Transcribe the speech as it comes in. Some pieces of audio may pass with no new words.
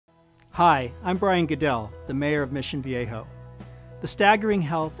Hi, I'm Brian Goodell, the Mayor of Mission Viejo. The staggering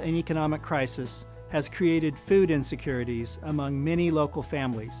health and economic crisis has created food insecurities among many local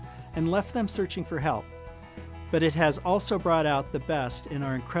families and left them searching for help. But it has also brought out the best in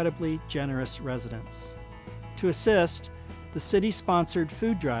our incredibly generous residents. To assist, the city sponsored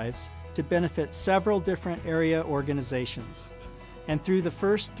food drives to benefit several different area organizations. And through the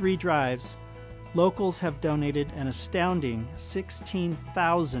first 3 drives, locals have donated an astounding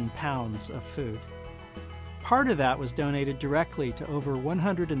 16,000 pounds of food. Part of that was donated directly to over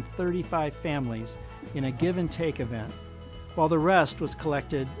 135 families in a give and take event, while the rest was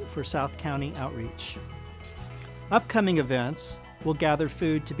collected for South County outreach. Upcoming events will gather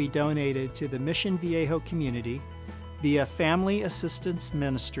food to be donated to the Mission Viejo community via Family Assistance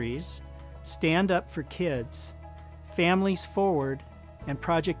Ministries, Stand Up for Kids, Families Forward, and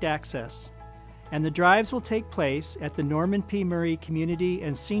Project Access. And the drives will take place at the Norman P. Murray Community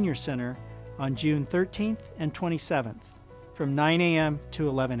and Senior Center on June 13th and 27th from 9 a.m. to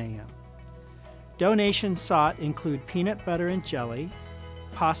 11 a.m. Donations sought include peanut butter and jelly,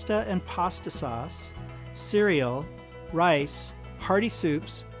 pasta and pasta sauce, cereal, rice, hearty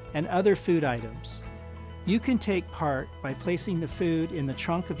soups, and other food items. You can take part by placing the food in the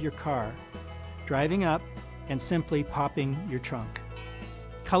trunk of your car, driving up, and simply popping your trunk.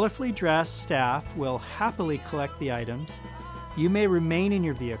 Colorfully dressed staff will happily collect the items. You may remain in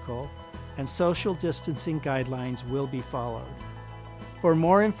your vehicle, and social distancing guidelines will be followed. For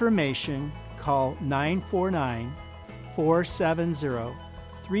more information, call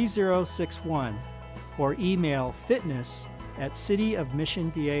 949-470-3061 or email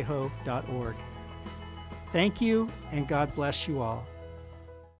fitness@cityofmissionviejo.org. Thank you, and God bless you all.